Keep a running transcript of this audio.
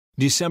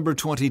December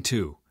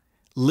 22.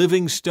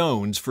 Living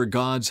Stones for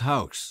God's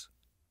House.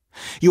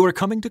 You are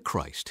coming to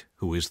Christ,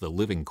 who is the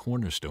living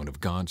cornerstone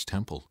of God's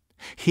temple.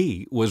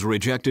 He was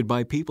rejected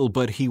by people,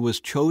 but He was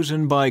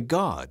chosen by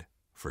God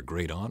for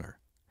great honor.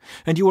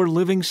 And you are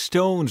living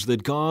stones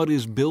that God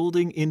is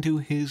building into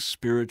His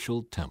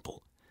spiritual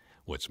temple.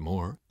 What's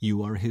more,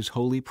 you are His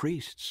holy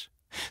priests.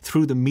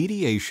 Through the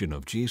mediation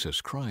of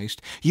Jesus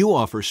Christ, you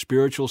offer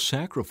spiritual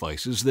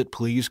sacrifices that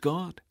please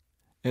God.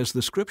 As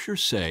the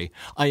Scriptures say,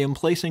 I am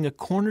placing a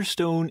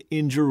cornerstone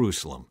in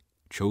Jerusalem,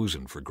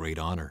 chosen for great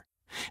honor.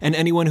 And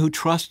anyone who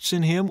trusts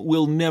in Him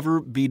will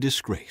never be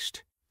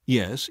disgraced.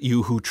 Yes,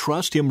 you who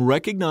trust Him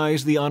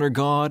recognize the honor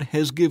God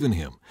has given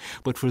Him.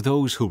 But for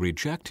those who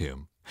reject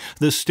Him,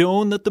 the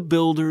stone that the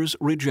builders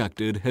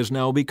rejected has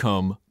now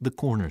become the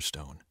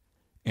cornerstone.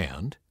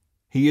 And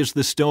He is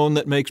the stone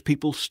that makes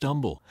people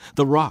stumble,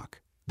 the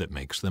rock that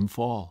makes them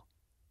fall.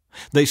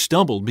 They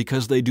stumbled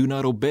because they do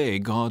not obey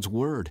God's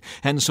word,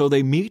 and so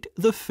they meet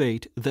the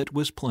fate that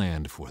was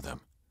planned for them.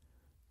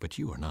 But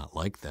you are not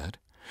like that,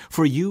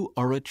 for you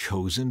are a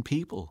chosen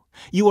people.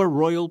 You are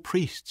royal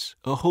priests,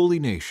 a holy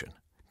nation,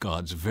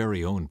 God's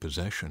very own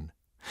possession.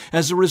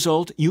 As a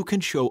result, you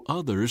can show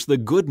others the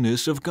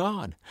goodness of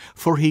God,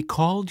 for He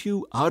called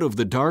you out of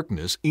the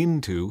darkness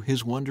into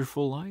His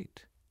wonderful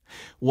light.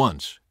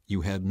 Once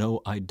you had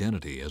no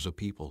identity as a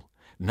people.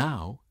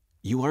 Now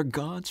you are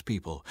God's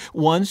people.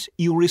 Once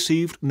you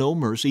received no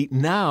mercy.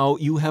 Now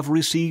you have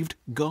received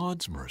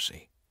God's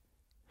mercy.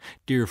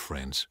 Dear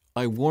friends,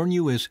 I warn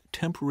you as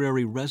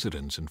temporary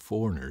residents and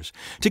foreigners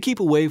to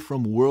keep away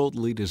from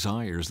worldly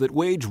desires that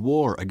wage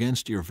war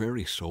against your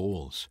very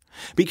souls.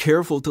 Be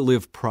careful to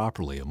live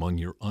properly among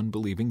your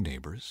unbelieving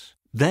neighbors.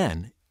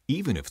 Then,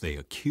 even if they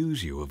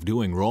accuse you of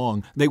doing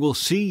wrong, they will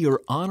see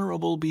your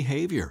honorable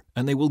behavior,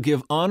 and they will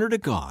give honor to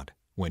God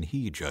when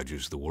He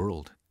judges the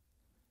world.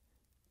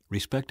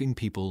 Respecting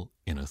people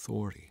in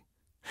authority.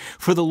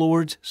 For the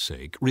Lord's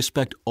sake,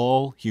 respect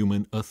all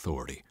human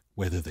authority,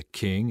 whether the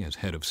king as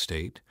head of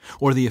state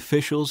or the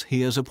officials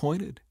he has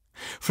appointed.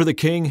 For the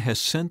king has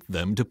sent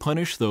them to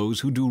punish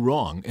those who do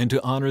wrong and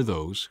to honor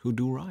those who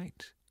do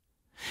right.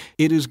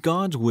 It is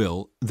God's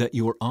will that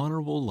your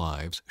honorable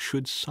lives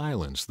should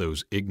silence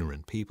those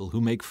ignorant people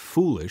who make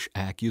foolish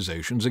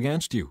accusations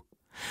against you.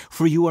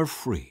 For you are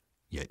free,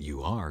 yet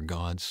you are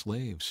God's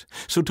slaves.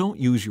 So don't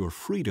use your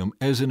freedom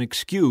as an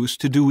excuse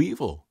to do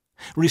evil.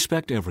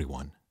 Respect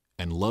everyone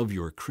and love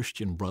your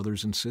Christian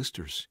brothers and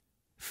sisters.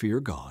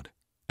 Fear God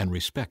and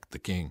respect the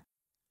king.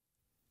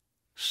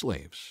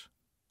 Slaves.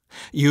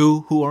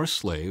 You who are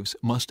slaves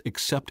must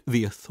accept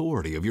the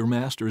authority of your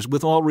masters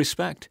with all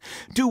respect.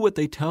 Do what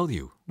they tell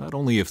you, not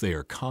only if they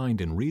are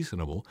kind and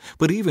reasonable,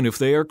 but even if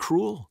they are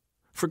cruel.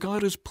 For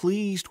God is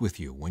pleased with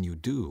you when you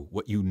do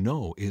what you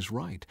know is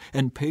right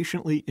and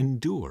patiently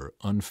endure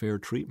unfair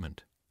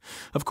treatment.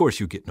 Of course,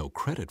 you get no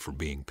credit for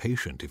being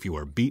patient if you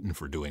are beaten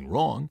for doing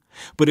wrong,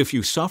 but if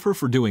you suffer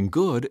for doing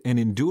good and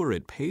endure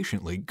it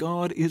patiently,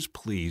 God is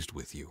pleased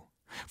with you.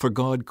 For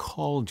God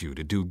called you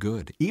to do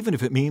good, even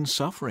if it means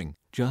suffering,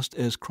 just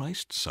as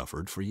Christ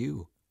suffered for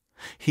you.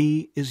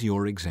 He is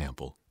your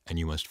example, and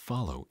you must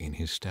follow in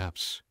His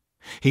steps.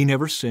 He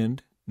never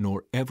sinned,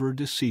 nor ever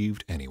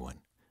deceived anyone.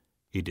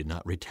 He did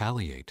not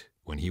retaliate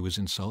when he was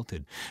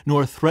insulted,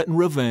 nor threaten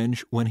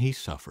revenge when he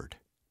suffered.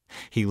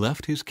 He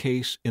left his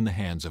case in the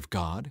hands of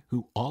God,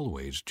 who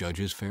always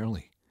judges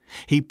fairly.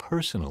 He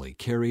personally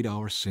carried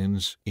our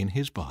sins in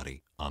His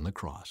body on the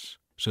cross,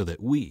 so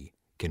that we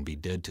can be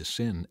dead to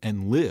sin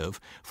and live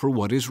for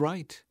what is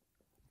right.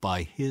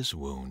 By His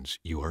wounds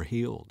you are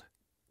healed.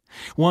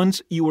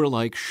 Once you were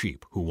like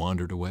sheep who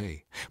wandered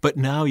away, but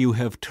now you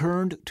have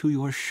turned to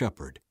your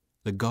shepherd,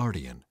 the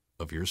guardian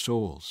of your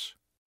souls.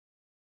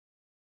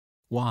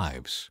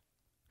 Wives.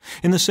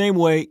 In the same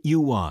way, you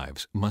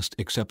wives must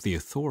accept the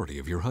authority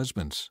of your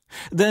husbands.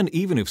 Then,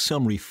 even if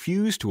some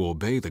refuse to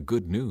obey the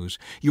good news,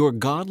 your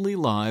godly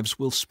lives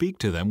will speak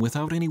to them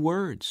without any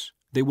words.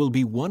 They will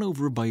be won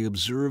over by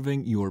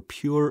observing your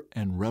pure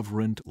and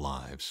reverent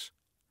lives.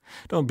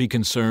 Don't be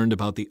concerned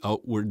about the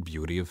outward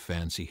beauty of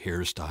fancy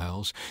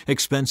hairstyles,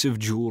 expensive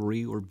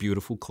jewelry, or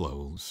beautiful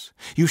clothes.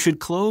 You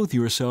should clothe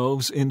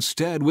yourselves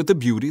instead with the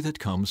beauty that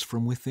comes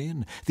from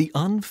within, the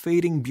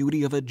unfading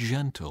beauty of a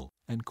gentle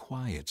and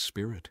quiet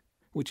spirit,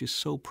 which is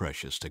so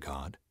precious to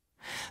God.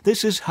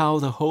 This is how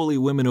the holy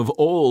women of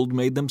old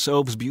made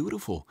themselves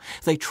beautiful.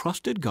 They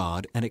trusted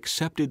God and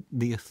accepted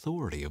the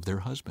authority of their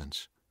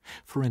husbands.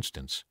 For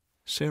instance,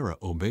 Sarah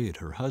obeyed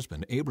her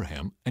husband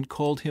Abraham and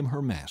called him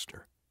her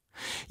master.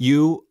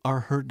 You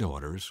are her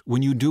daughters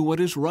when you do what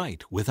is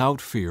right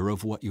without fear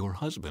of what your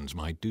husbands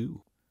might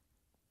do.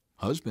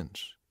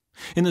 Husbands.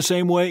 In the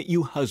same way,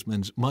 you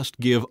husbands must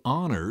give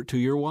honor to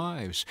your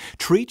wives.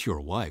 Treat your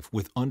wife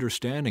with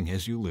understanding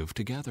as you live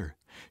together.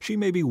 She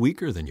may be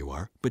weaker than you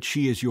are, but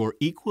she is your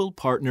equal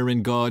partner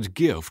in God's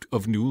gift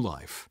of new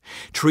life.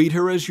 Treat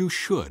her as you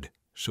should,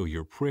 so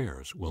your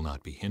prayers will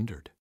not be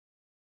hindered.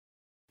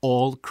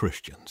 All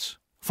Christians.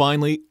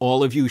 Finally,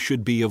 all of you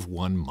should be of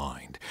one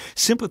mind.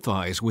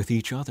 Sympathize with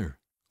each other.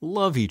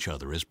 Love each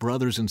other as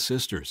brothers and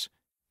sisters.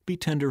 Be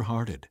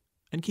tender-hearted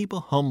and keep a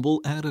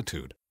humble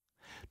attitude.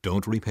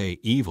 Don't repay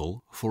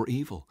evil for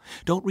evil.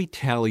 Don't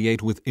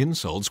retaliate with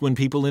insults when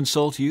people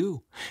insult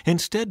you.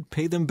 Instead,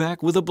 pay them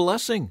back with a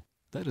blessing.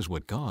 That is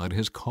what God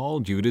has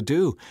called you to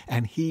do,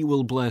 and He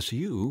will bless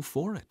you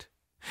for it.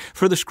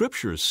 For the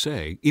Scriptures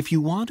say, if you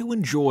want to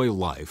enjoy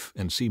life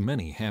and see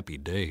many happy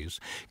days,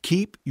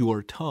 keep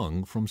your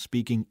tongue from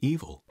speaking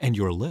evil and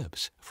your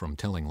lips from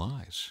telling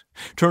lies.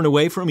 Turn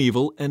away from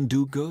evil and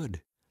do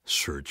good.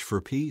 Search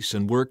for peace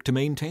and work to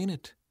maintain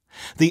it.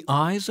 The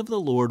eyes of the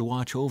Lord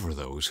watch over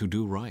those who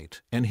do right,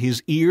 and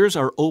His ears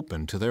are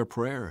open to their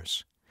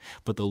prayers.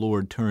 But the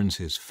Lord turns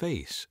His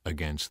face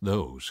against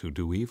those who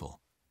do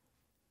evil.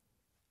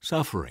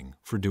 Suffering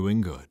for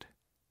doing good.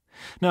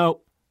 Now,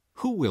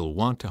 who will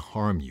want to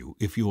harm you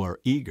if you are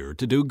eager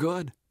to do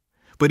good?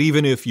 But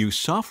even if you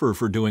suffer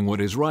for doing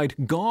what is right,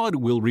 God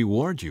will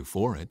reward you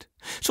for it.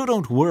 So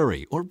don't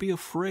worry or be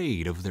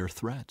afraid of their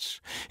threats.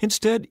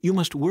 Instead, you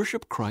must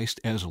worship Christ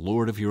as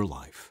Lord of your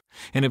life.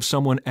 And if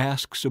someone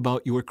asks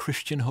about your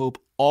Christian hope,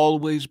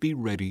 always be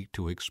ready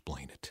to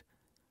explain it.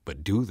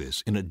 But do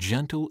this in a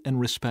gentle and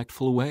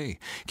respectful way.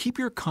 Keep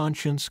your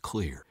conscience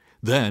clear.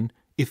 Then,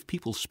 if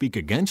people speak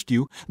against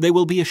you, they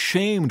will be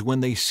ashamed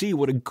when they see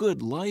what a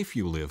good life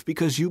you live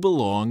because you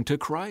belong to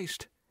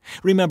Christ.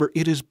 Remember,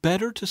 it is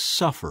better to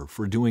suffer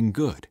for doing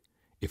good,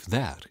 if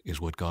that is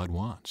what God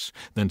wants,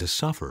 than to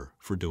suffer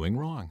for doing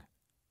wrong.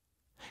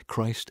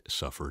 Christ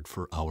suffered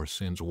for our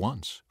sins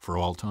once, for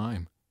all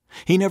time.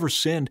 He never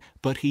sinned,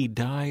 but He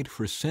died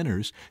for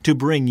sinners to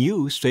bring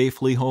you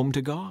safely home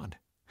to God.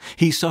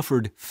 He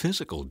suffered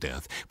physical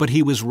death, but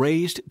He was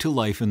raised to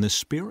life in the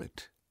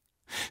Spirit.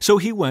 So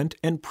He went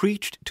and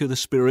preached to the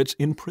spirits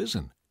in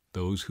prison,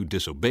 those who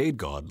disobeyed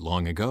God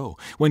long ago,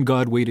 when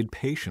God waited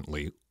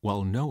patiently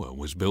while Noah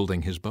was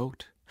building his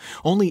boat.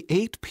 Only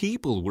 8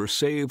 people were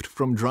saved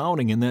from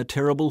drowning in that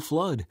terrible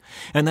flood,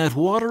 and that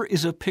water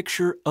is a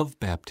picture of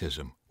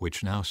baptism,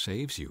 which now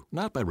saves you,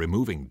 not by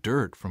removing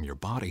dirt from your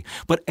body,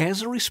 but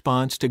as a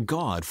response to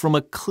God from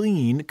a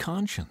clean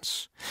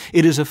conscience.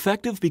 It is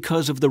effective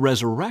because of the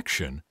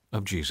resurrection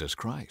of Jesus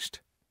Christ.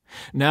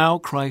 Now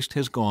Christ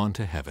has gone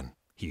to heaven.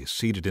 He is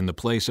seated in the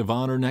place of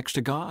honor next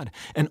to God,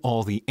 and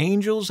all the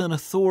angels and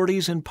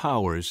authorities and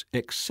powers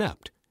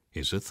accept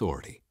His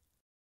authority.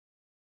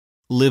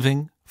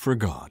 Living for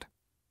God.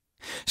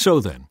 So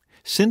then,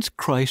 since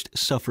Christ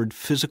suffered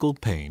physical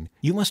pain,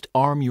 you must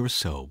arm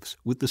yourselves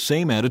with the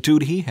same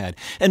attitude He had,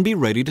 and be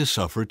ready to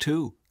suffer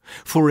too.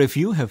 For if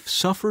you have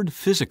suffered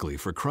physically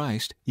for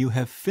Christ, you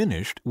have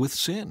finished with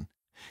sin.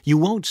 You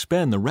won't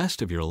spend the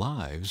rest of your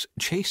lives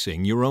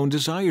chasing your own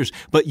desires,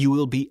 but you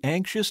will be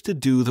anxious to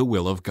do the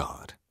will of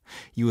God.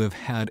 You have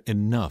had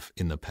enough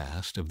in the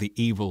past of the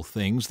evil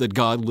things that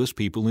godless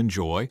people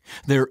enjoy,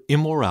 their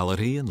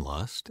immorality and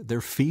lust,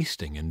 their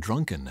feasting and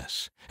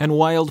drunkenness, and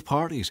wild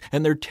parties,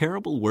 and their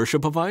terrible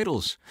worship of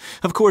idols.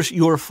 Of course,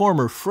 your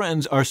former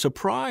friends are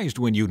surprised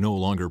when you no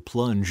longer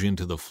plunge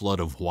into the flood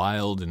of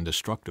wild and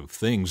destructive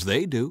things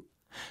they do,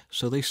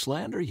 so they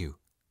slander you.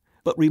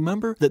 But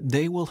remember that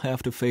they will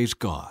have to face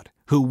God,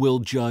 who will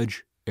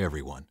judge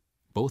everyone,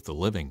 both the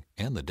living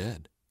and the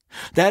dead.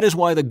 That is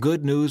why the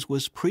good news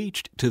was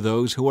preached to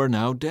those who are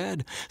now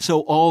dead.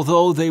 So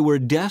although they were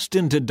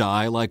destined to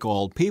die like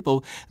all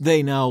people,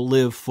 they now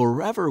live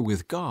forever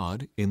with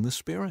God in the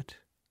Spirit.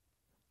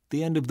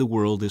 The end of the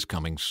world is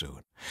coming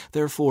soon.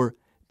 Therefore,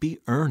 be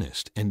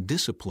earnest and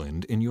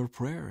disciplined in your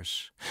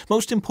prayers.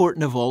 Most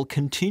important of all,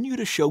 continue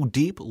to show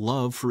deep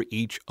love for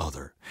each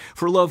other,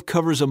 for love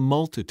covers a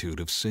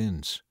multitude of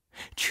sins.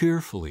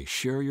 Cheerfully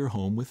share your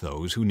home with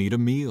those who need a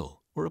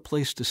meal or a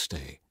place to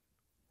stay.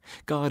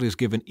 God has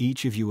given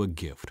each of you a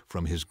gift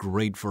from His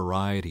great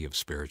variety of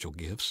spiritual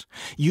gifts.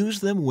 Use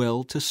them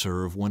well to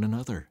serve one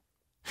another.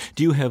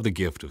 Do you have the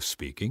gift of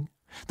speaking?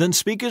 Then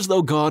speak as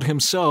though God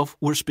Himself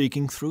were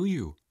speaking through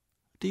you.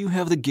 Do you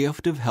have the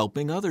gift of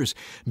helping others?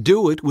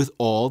 Do it with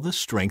all the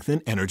strength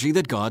and energy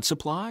that God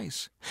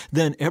supplies.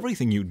 Then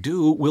everything you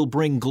do will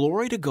bring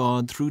glory to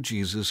God through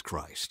Jesus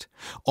Christ.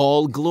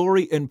 All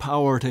glory and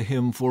power to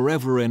Him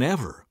forever and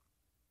ever.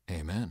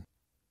 Amen.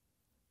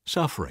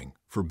 Suffering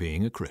for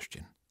being a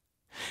Christian.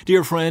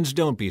 Dear friends,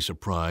 don't be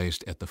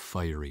surprised at the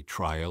fiery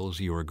trials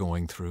you are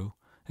going through,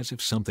 as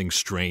if something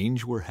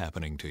strange were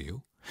happening to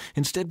you.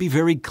 Instead, be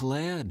very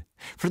glad,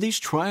 for these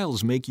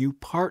trials make you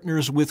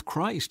partners with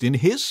Christ in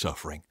His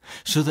suffering,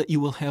 so that you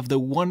will have the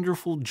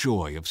wonderful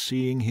joy of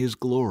seeing His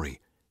glory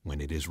when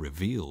it is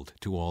revealed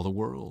to all the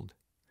world.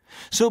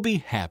 So be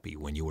happy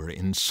when you are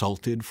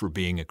insulted for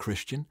being a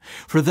Christian,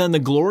 for then the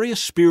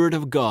glorious Spirit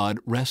of God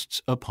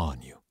rests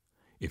upon you.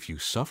 If you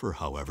suffer,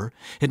 however,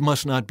 it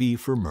must not be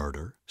for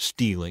murder,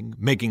 stealing,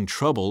 making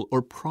trouble,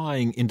 or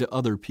prying into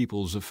other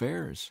people's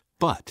affairs.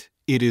 But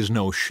it is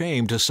no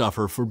shame to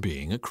suffer for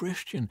being a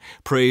Christian.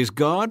 Praise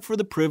God for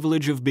the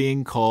privilege of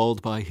being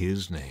called by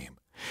His name.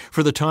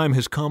 For the time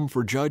has come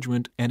for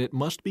judgment, and it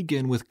must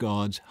begin with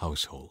God's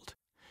household.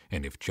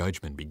 And if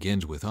judgment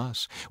begins with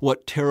us,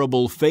 what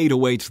terrible fate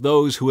awaits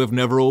those who have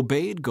never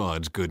obeyed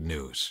God's good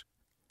news?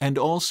 And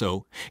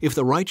also, if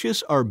the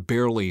righteous are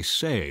barely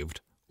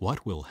saved,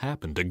 what will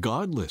happen to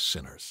godless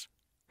sinners?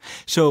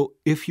 So,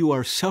 if you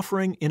are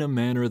suffering in a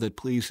manner that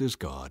pleases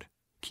God,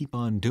 keep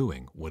on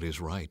doing what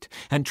is right,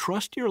 and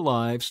trust your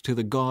lives to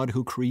the God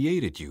who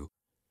created you,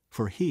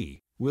 for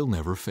He will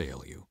never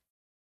fail you.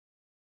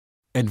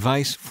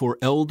 Advice for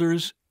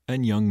elders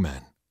and young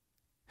men.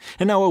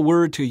 And now a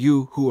word to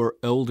you who are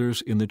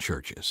elders in the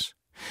churches.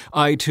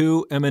 I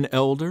too am an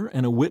elder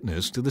and a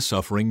witness to the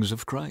sufferings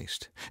of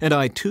Christ, and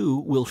I too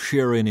will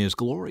share in His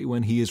glory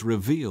when He is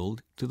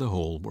revealed to the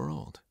whole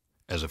world.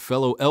 As a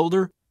fellow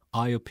elder,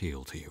 I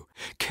appeal to you.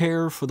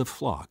 Care for the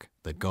flock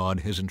that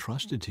God has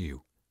entrusted to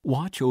you.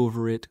 Watch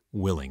over it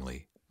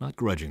willingly, not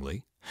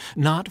grudgingly,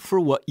 not for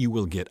what you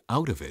will get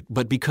out of it,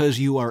 but because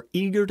you are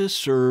eager to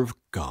serve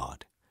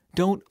God.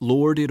 Don't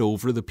lord it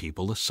over the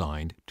people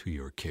assigned to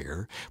your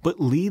care, but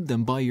lead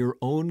them by your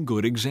own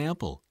good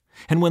example.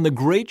 And when the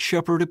great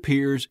shepherd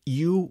appears,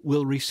 you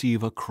will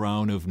receive a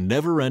crown of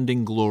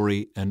never-ending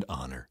glory and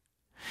honor.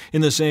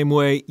 In the same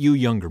way, you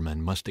younger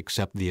men must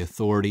accept the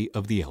authority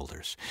of the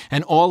elders,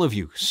 and all of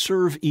you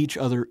serve each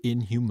other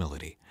in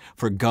humility,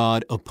 for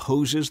God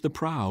opposes the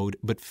proud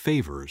but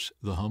favors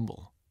the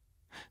humble.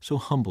 So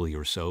humble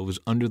yourselves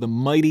under the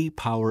mighty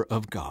power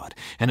of God,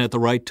 and at the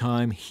right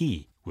time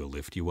He will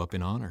lift you up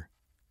in honor.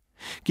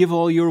 Give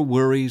all your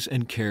worries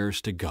and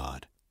cares to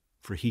God,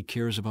 for He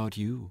cares about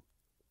you.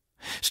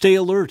 Stay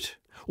alert.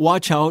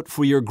 Watch out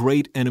for your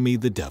great enemy,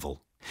 the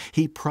devil.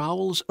 He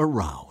prowls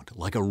around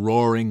like a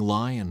roaring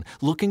lion,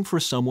 looking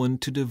for someone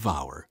to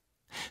devour.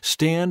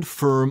 Stand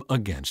firm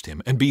against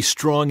him and be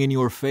strong in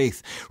your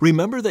faith.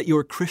 Remember that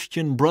your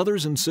Christian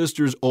brothers and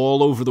sisters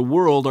all over the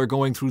world are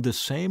going through the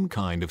same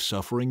kind of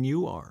suffering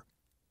you are.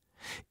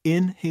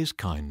 In His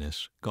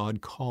kindness,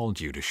 God called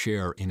you to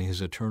share in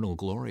His eternal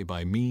glory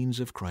by means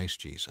of Christ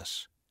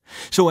Jesus.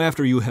 So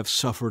after you have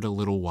suffered a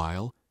little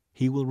while,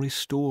 He will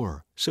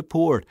restore,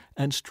 support,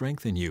 and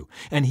strengthen you,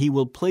 and He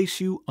will place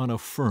you on a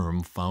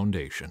firm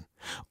foundation.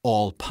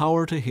 All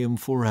power to Him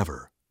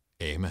forever.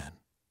 Amen.